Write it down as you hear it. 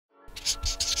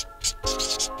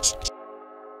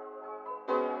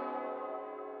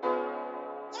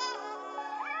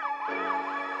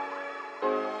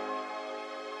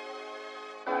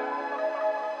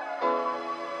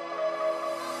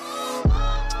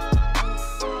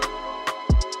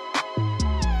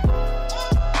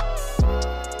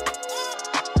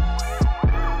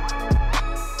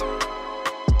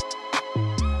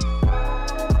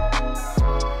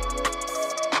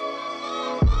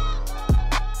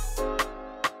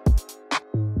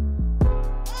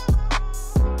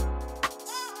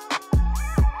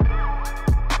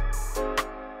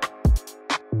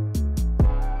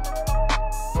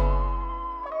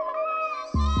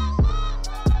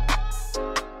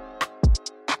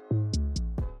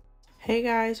Hey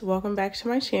guys, welcome back to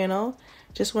my channel.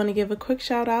 Just want to give a quick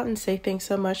shout out and say thanks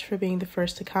so much for being the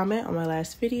first to comment on my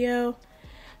last video.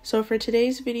 So for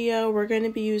today's video, we're going to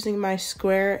be using my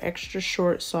square extra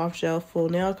short soft gel full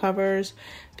nail covers.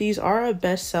 These are a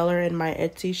bestseller in my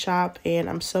Etsy shop and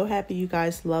I'm so happy you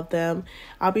guys love them.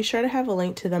 I'll be sure to have a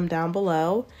link to them down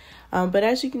below. But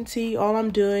as you can see, all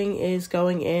I'm doing is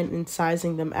going in and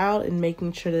sizing them out and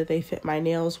making sure that they fit my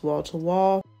nails wall to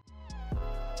wall.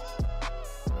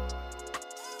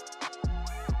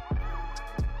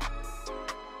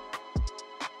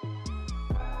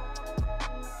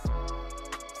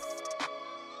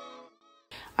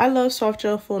 I love soft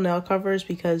gel full nail covers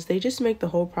because they just make the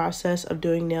whole process of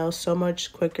doing nails so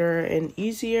much quicker and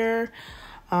easier.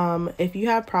 If you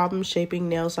have problems shaping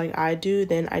nails like I do,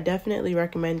 then I definitely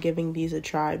recommend giving these a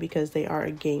try because they are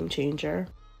a game changer.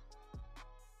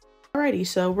 Alrighty,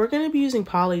 so we're going to be using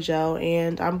Polygel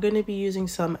and I'm going to be using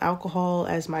some alcohol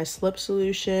as my slip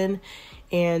solution,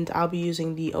 and I'll be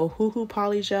using the Ohuhu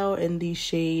Polygel in the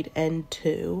shade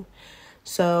N2.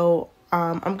 So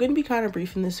I'm going to be kind of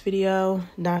brief in this video,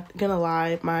 not gonna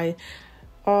lie. My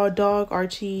dog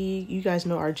Archie, you guys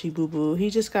know Archie Boo Boo, he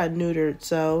just got neutered,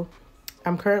 so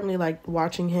I'm currently like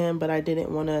watching him, but I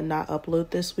didn't want to not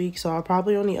upload this week, so I'll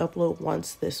probably only upload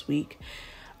once this week.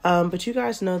 But you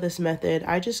guys know this method.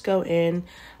 I just go in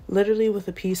literally with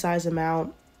a pea size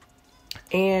amount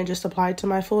and just apply it to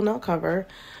my full nail cover.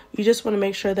 You just want to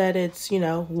make sure that it's, you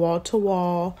know, wall to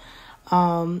wall,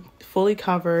 fully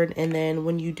covered, and then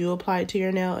when you do apply it to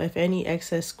your nail, if any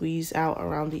excess squeeze out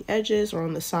around the edges or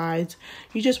on the sides,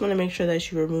 you just want to make sure that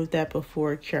you remove that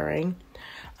before curing.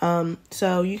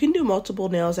 So you can do multiple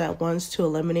nails at once to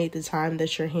eliminate the time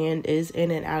that your hand is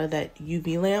in and out of that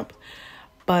UV lamp,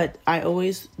 but I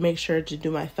always make sure to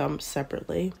do my thumbs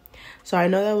separately. So I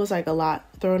know that was like a lot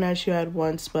thrown at you at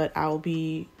once, but I'll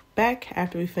be back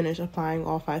after we finish applying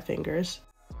all 5 fingers.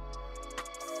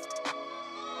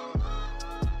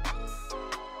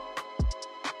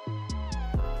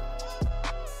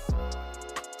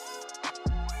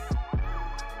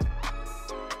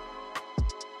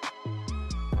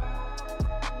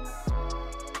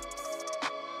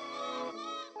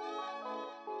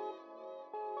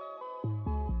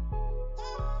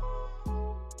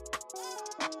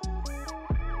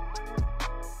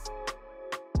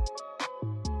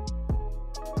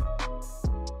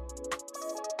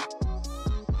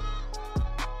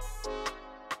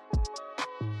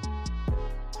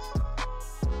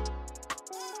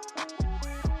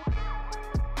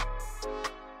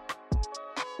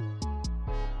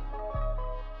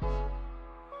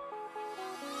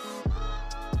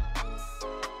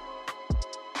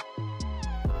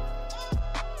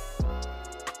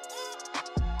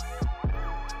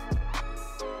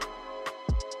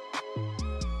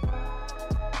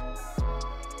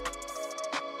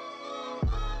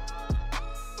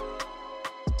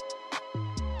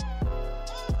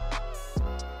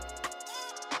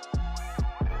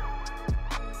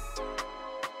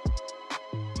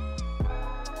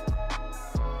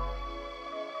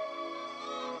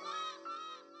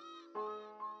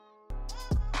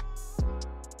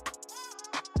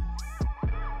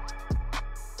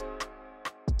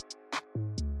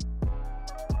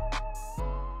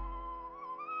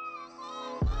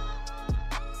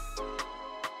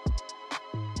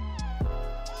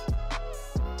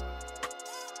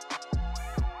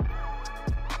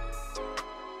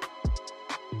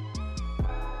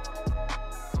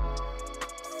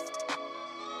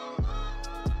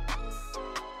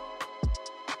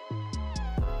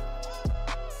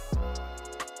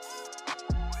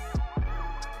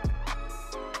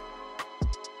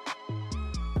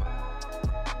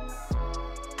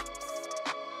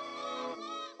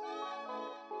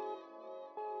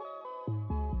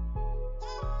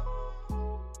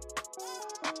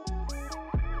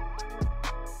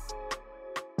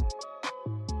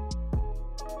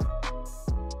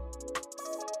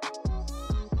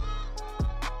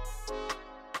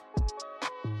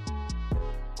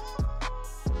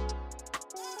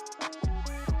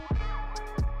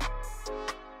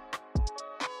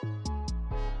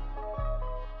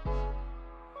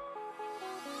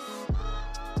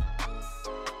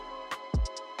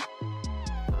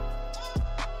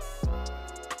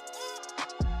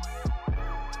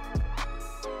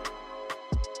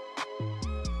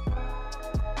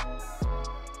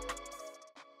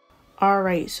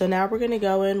 Alright, so now we're going to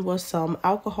go in with some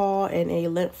alcohol and a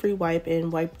lint-free wipe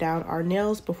and wipe down our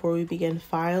nails before we begin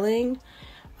filing.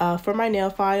 For my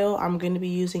nail file, I'm going to be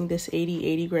using this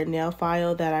 80/80 grit nail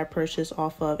file that I purchased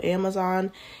off of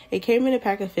Amazon. It came in a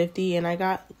pack of 50 and I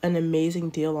got an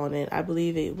amazing deal on it. I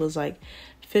believe it was like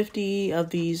 50 of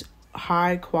these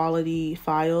high quality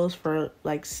files for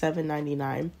like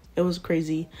 $7.99. It was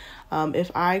crazy.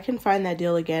 If I can find that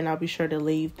deal again, I'll be sure to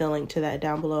leave the link to that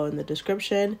down below in the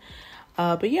description.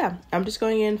 But yeah, I'm just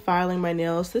going in, filing my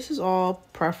nails. This is all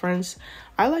preference.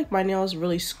 I like my nails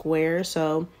really square,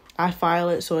 so I file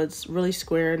it so it's really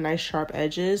square, nice sharp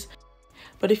edges.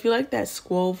 But if you like that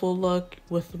squoval look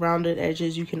with rounded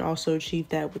edges, you can also achieve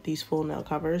that with these full nail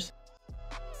covers.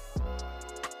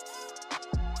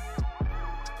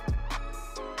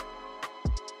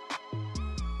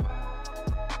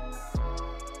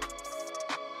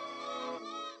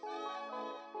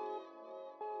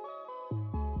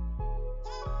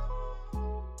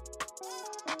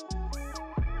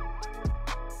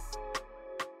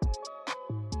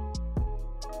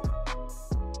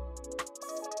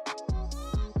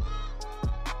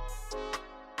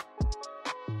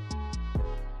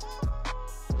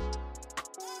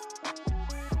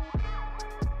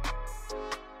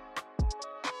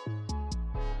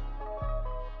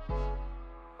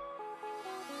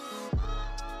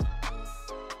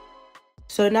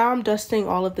 So now I'm dusting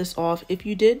all of this off. If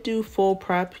you did do full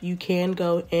prep, you can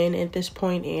go in at this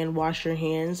point and wash your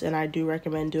hands, and I do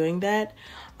recommend doing that.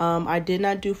 I did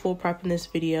not do full prep in this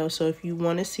video, so if you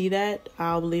want to see that,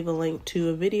 I'll leave a link to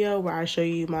a video where I show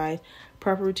you my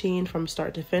prep routine from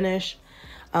start to finish.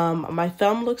 My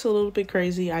thumb looks a little bit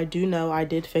crazy. I do know I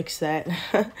did fix that.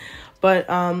 But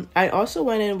I also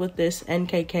went in with this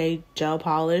NKK gel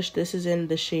polish. This is in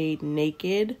the shade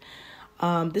Naked.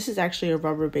 This is actually a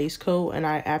rubber base coat, and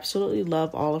I absolutely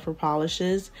love all of her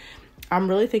polishes. I'm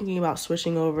really thinking about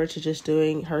switching over to just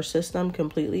doing her system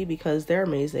completely because they're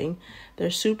amazing. They're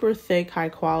super thick, high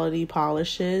quality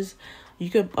polishes.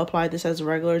 You could apply this as a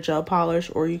regular gel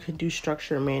polish, or you could do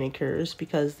structured manicures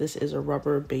because this is a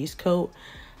rubber base coat.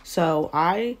 So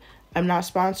I'm not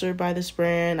sponsored by this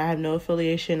brand. I have no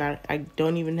affiliation. I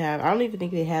don't even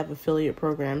think they have affiliate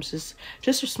programs. It's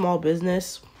just a small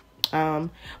business.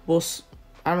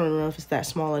 I don't know if it's that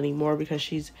small anymore because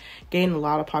she's gained a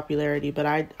lot of popularity, but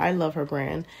I love her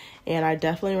brand and I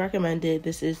definitely recommend it.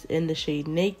 This is in the shade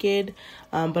Naked,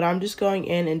 but I'm just going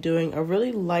in and doing a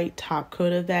really light top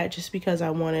coat of that just because I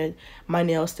wanted my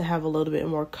nails to have a little bit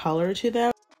more color to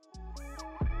them.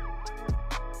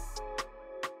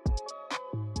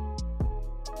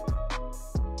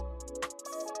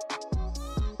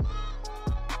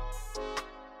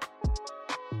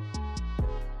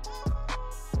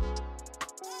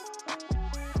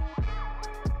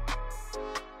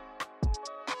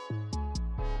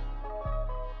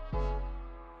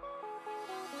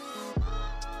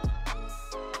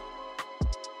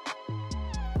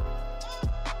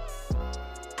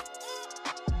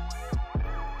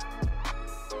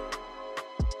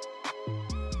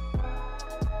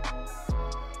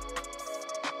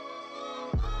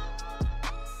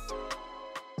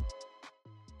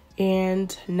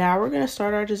 And now we're going to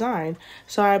start our design.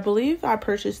 So I believe I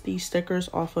purchased these stickers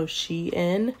off of Shein.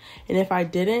 And if I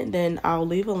didn't, then I'll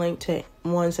leave a link to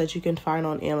ones that you can find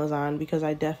on Amazon because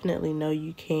I definitely know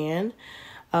you can.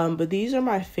 But these are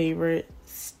my favorite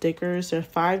stickers. They're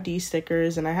 5D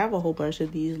stickers, and I have a whole bunch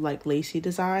of these like lacy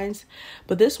designs.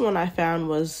 But this one I found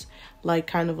was like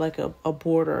kind of like a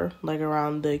border like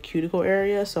around the cuticle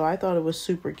area. So I thought it was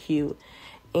super cute.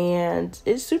 And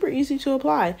it's super easy to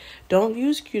apply. Don't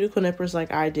use cuticle nippers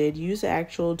like I did. Use the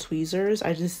actual tweezers.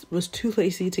 I just was too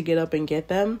lazy to get up and get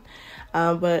them.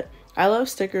 But I love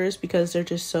stickers because they're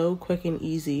just so quick and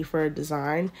easy for a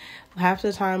design. Half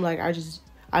the time, like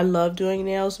I love doing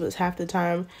nails, but half the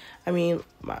time, I mean,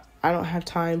 I don't have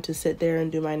time to sit there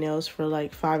and do my nails for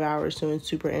like 5 hours doing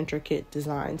super intricate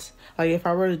designs. Like if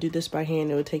I were to do this by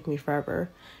hand, it would take me forever.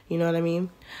 You know what I mean?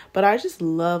 But I just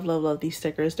love these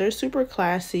stickers. They're super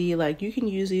classy. Like you can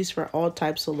use these for all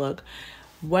types of look.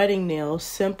 Wedding nails,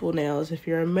 simple nails. If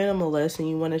you're a minimalist and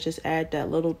you want to just add that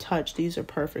little touch, these are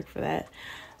perfect for that.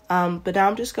 But now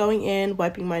I'm just going in,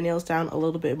 wiping my nails down a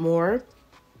little bit more.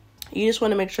 You just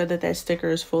want to make sure that that sticker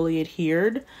is fully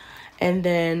adhered. And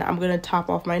then I'm going to top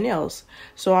off my nails.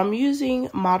 So I'm using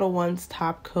Model 1's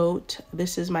top coat.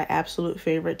 This is my absolute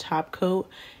favorite top coat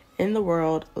in the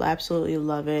world. I absolutely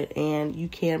love it. And you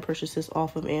can purchase this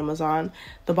off of Amazon.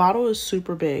 The bottle is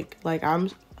super big. Like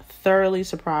I'm thoroughly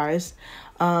surprised.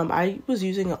 I was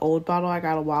using an old bottle I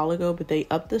got a while ago, but they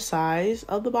upped the size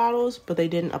of the bottles, but they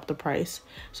didn't up the price.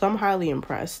 So I'm highly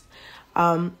impressed.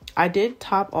 I did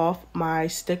top off my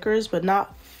stickers, but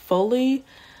not fully.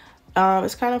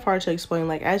 It's kind of hard to explain.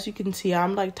 Like, as you can see,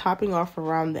 I'm like topping off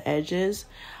around the edges.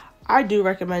 I do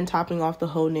recommend topping off the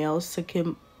whole nails to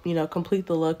complete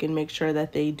the look and make sure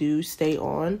that they do stay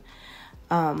on.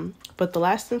 But the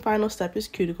last and final step is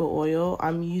cuticle oil.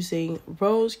 I'm using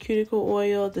rose cuticle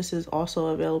oil. This is also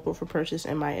available for purchase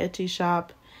in my Etsy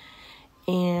shop.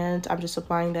 And I'm just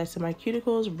applying that to my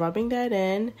cuticles, rubbing that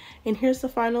in. And here's the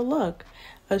final look.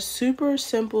 A super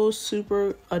simple,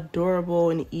 super adorable,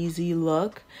 and easy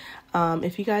look.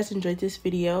 If you guys enjoyed this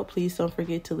video, please don't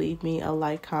forget to leave me a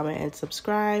like, comment, and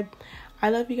subscribe. I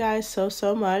love you guys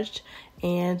so much,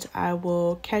 and I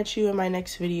will catch you in my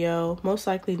next video, most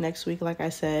likely next week, like I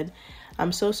said.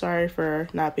 I'm so sorry for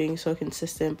not being so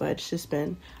consistent, but it's just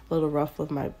been a little rough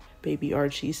with my baby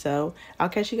Archie. So I'll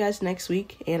catch you guys next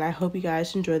week, and I hope you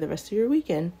guys enjoy the rest of your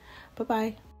weekend.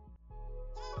 Bye-bye.